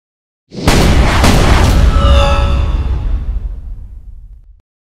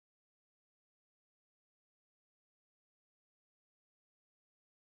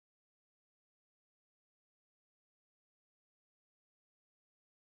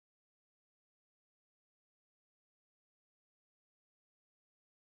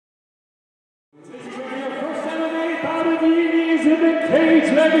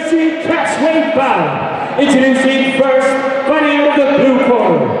Cage Legacy Catchweight Bout. Introducing first, fighting out of the blue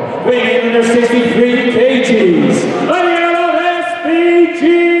corner, weighing in under 63 kgs. Fighting out of SBG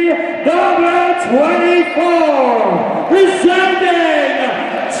Dublin 24, presenting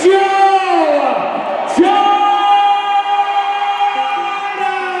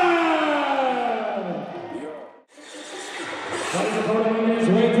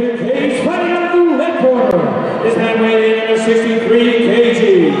this man weighing in under 63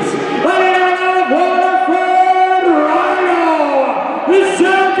 kgs. Fighting out of Waterford, Ryano,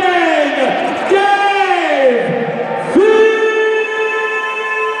 presenting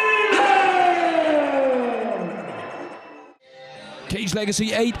Cage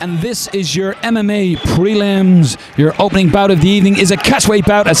Legacy 8, and this is your MMA prelims. Your opening bout of the evening is a catchweight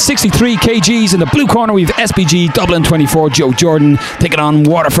bout at 63 kgs. In the blue corner, we have SBG Dublin 24, Joe Jordan, taking on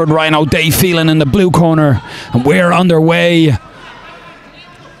Waterford Ryano, Dave Phelan in the blue corner. And we're underway.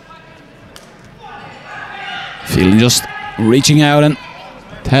 Phelan just reaching out and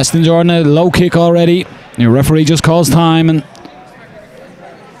testing Jordan. A low kick already. Your referee just calls time, and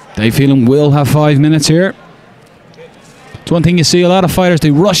Dave Phelan will have 5 minutes here. It's one thing you see a lot of fighters, they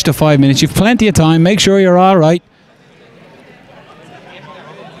rush to 5 minutes. You've plenty of time, make sure you're all right.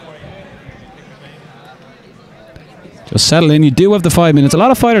 Just settle in, you do have the 5 minutes. A lot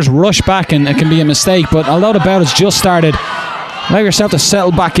of fighters rush back and it can be a mistake, but although the bout has just started, allow yourself to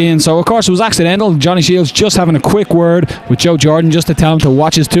settle back in. So of course it was accidental. Johnny Shields just having a quick word with Joe Jordan just to tell him to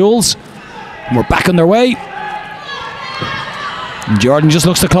watch his tools. And we're back on their way. And Jordan just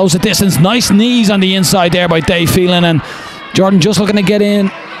looks to close the distance. Nice knees on the inside there by Dave Phelan, and Jordan just looking to get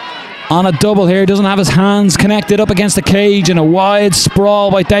in on a double here. Doesn't have his hands connected up against the cage, and a wide sprawl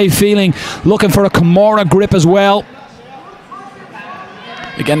by Dave Phelan, looking for a Kimura grip as well.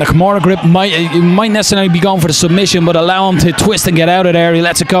 Again, the Kimura grip might necessarily be going for the submission, but allow him to twist and get out of there. He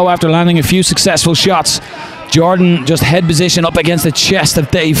lets it go after landing a few successful shots. Jordan just head position up against the chest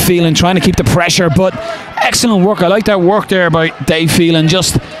of Dave Phelan, trying to keep the pressure, but excellent work. I like that work there by Dave Phelan,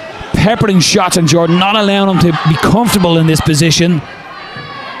 just peppering shots on Jordan, not allowing him to be comfortable in this position.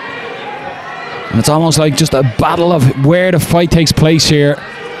 And it's almost like just a battle of where the fight takes place here.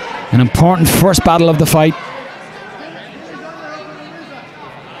 An important first battle of the fight.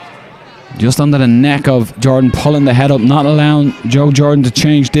 Just under the neck of Jordan, pulling the head up, not allowing Joe Jordan to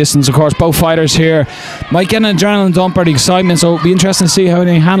change distance. Of course, both fighters here might get an adrenaline dump or the excitement, so it'll be interesting to see how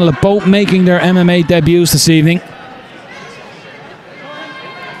they handle it. Both making their MMA debuts this evening.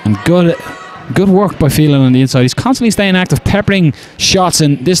 And good work by Phelan on the inside. He's constantly staying active, peppering shots,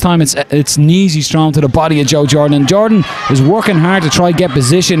 and this time it's knees he's thrown to the body of Joe Jordan. And Jordan is working hard to try and get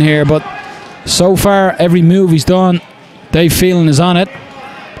position here, but so far, every move he's done, Dave Phelan is on it.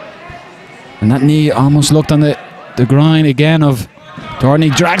 And that knee almost looked on the grind again of Jordan. He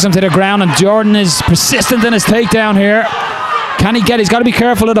drags him to the ground, and Jordan is persistent in his takedown here. Can he get it? He's got to be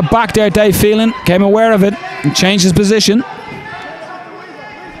careful at the back there, Dave Phelan. Came aware of it and changed his position.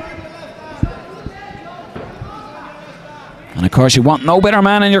 And of course, you want no better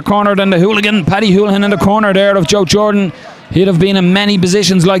man in your corner than the hooligan, Paddy Houlihan, in the corner there of Joe Jordan. He'd have been in many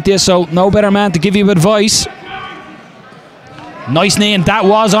positions like this, so no better man to give you advice. Nice knee, and that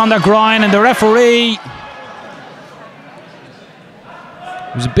was on the grind, and the referee...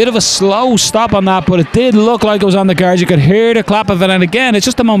 It was a bit of a slow stop on that, but it did look like it was on the guards. You could hear the clap of it, and again, it's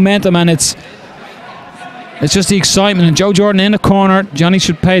just the momentum, and it's just the excitement. And Joe Jordan in the corner. Johnny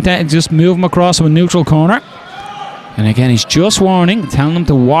should pay attention, just move him across to a neutral corner. And again, he's just warning, telling him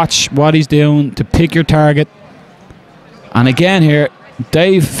to watch what he's doing, to pick your target. And again here,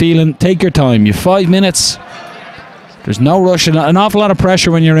 Dave Phelan, take your time. You have 5 minutes. There's no rush, and an awful lot of pressure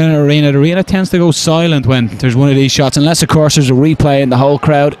when you're in an arena. The arena tends to go silent when there's one of these shots, unless of course there's a replay and the whole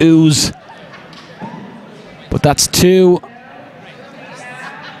crowd ooze. But that's 2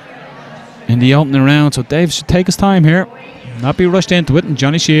 in the opening round, so Dave should take his time here, not be rushed into it. And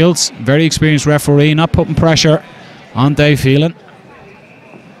Johnny Shields, very experienced referee, not putting pressure on Dave Phelan.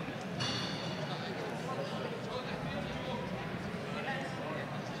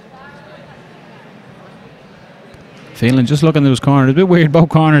 Phelan just looking at his corner. It's a bit weird, both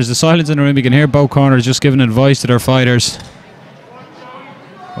corners. The silence in the room, you can hear both corners just giving advice to their fighters.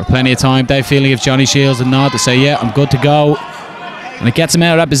 We're plenty of time. Dave Phelan gives Johnny Shields a nod to say, yeah, I'm good to go. And it gets him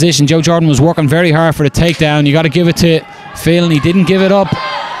out of that position. Joe Jordan was working very hard for the takedown. You got to give it to Phelan. He didn't give it up.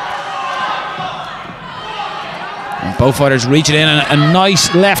 And both fighters reaching in, and a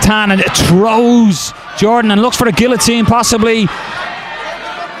nice left hand, and it throws Jordan and looks for the guillotine possibly.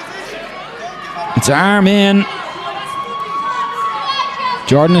 It's arm in.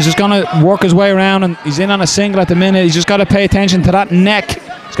 Jordan is just going to work his way around, and he's in on a single at the minute. He's just got to pay attention to that neck.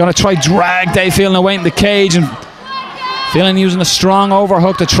 He's going to try drag Dave Phelan away in the cage, and Phelan using a strong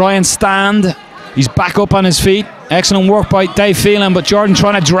overhook to try and stand. He's back up on his feet. Excellent work by Dave Phelan, but Jordan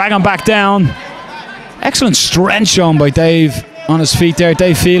trying to drag him back down. Excellent strength shown by Dave on his feet there,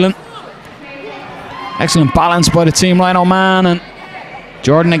 Dave Phelan. Excellent balance by the Team Ryano man, and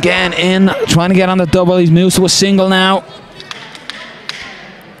Jordan again in, trying to get on the double. He's moved to a single now.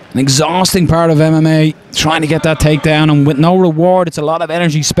 An exhausting part of MMA, trying to get that takedown, and with no reward, it's a lot of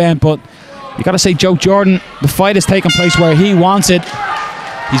energy spent, but you got to say, Joe Jordan, the fight is taking place where he wants it.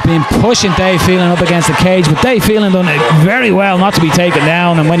 He's been pushing Dave Phelan up against the cage, but Dave Phelan done it very well not to be taken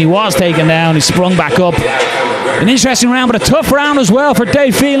down, and when he was taken down, he sprung back up. An interesting round, but a tough round as well for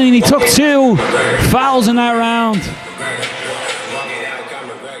Dave Phelan. He took 2 fouls in that round.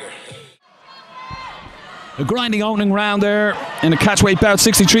 A grinding opening round there in a catchweight bout,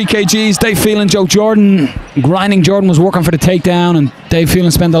 63 kgs. Dave Phelan, Joe Jordan. Grinding Jordan was working for the takedown, and Dave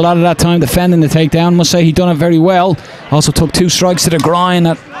Phelan spent a lot of that time defending the takedown. Must say he done it very well. Also took 2 strikes to the groin.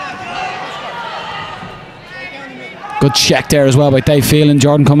 Good check there as well by Dave Phelan.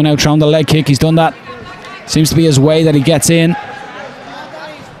 Jordan coming out, throwing the leg kick. He's done that. Seems to be his way that he gets in.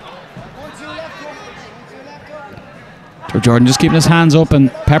 Joe Jordan just keeping his hands up and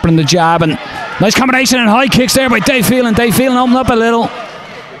peppering the jab, and nice combination and high kicks there by Dave Phelan. Dave Phelan opened up a little.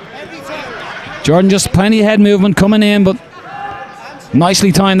 Jordan just plenty of head movement coming in, but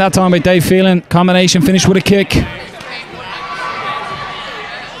nicely timed that time by Dave Phelan. Combination finished with a kick.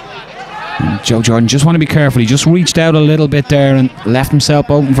 And Joe Jordan just want to be careful. He just reached out a little bit there and left himself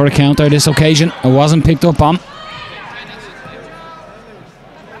open for a counter this occasion. It wasn't picked up on.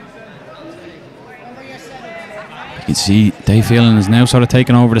 You can see Dave Phelan is now sort of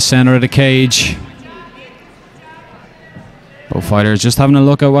taking over the centre of the cage. Both fighters just having a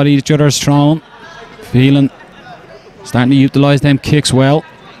look at what each other is throwing. Phelan starting to utilise them kicks well.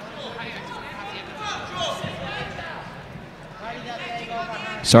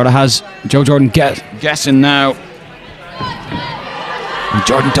 Sort of has Joe Jordan guessing now. And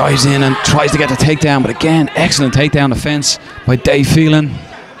Jordan dives in and tries to get the takedown, but again, excellent takedown defence by Dave Phelan.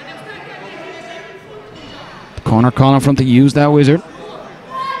 Corner call in front to use that wizard.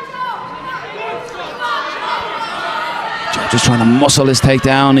 Joe just trying to muscle his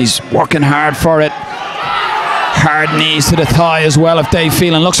takedown. He's working hard for it. Hard knees to the thigh as well of Dave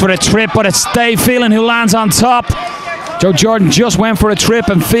Phelan. Looks for a trip, but it's Dave Phelan who lands on top. Joe Jordan just went for a trip,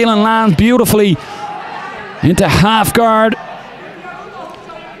 and Phelan lands beautifully into half guard.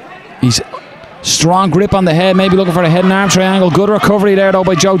 He's strong grip on the head, maybe looking for a head and arm triangle. Good recovery there though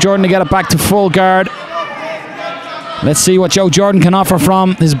by Joe Jordan to get it back to full guard. Let's see what Joe Jordan can offer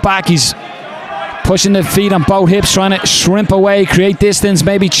from his back. He's pushing the feet on both hips, trying to shrimp away, create distance,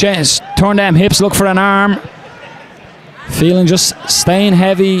 maybe turn them hips, look for an arm. Phelan just staying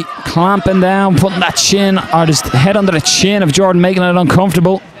heavy, clamping down, putting that chin, or his head under the chin of Jordan, making it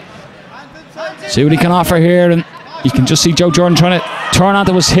uncomfortable. See what he can offer here, and you can just see Joe Jordan trying to turn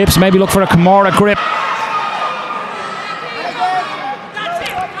onto his hips, maybe look for a Kimura grip.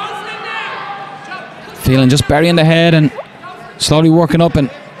 Phelan just burying the head and slowly working up, and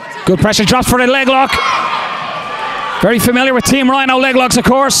good pressure drops for the leg lock. Very familiar with Team Ryano leg locks, of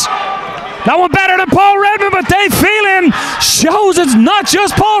course. That one better than Paul Redmond, but Dave Phelan shows it's not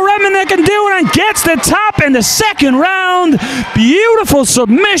just Paul Redmond that can do it, and gets the tap in the second round. Beautiful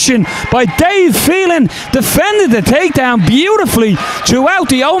submission by Dave Phelan. Defended the takedown beautifully throughout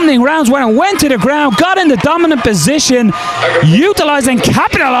the opening rounds when it went to the ground, got in the dominant position, utilised and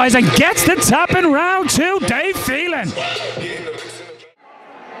capitalised, and gets the tap in round 2, Dave Phelan.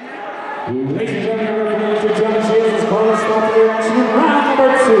 Ladies and gentlemen, Mr. John Shields is calling a stop to the action in round number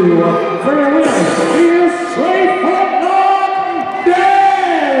 2 for your winner.